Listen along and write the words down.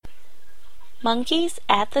Monkeys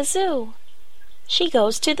at the zoo. She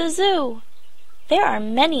goes to the zoo. There are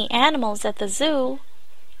many animals at the zoo.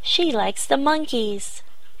 She likes the monkeys.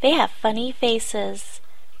 They have funny faces.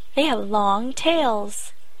 They have long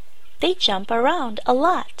tails. They jump around a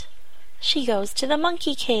lot. She goes to the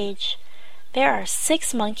monkey cage. There are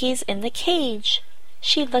 6 monkeys in the cage.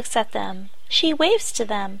 She looks at them. She waves to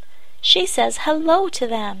them. She says hello to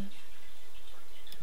them.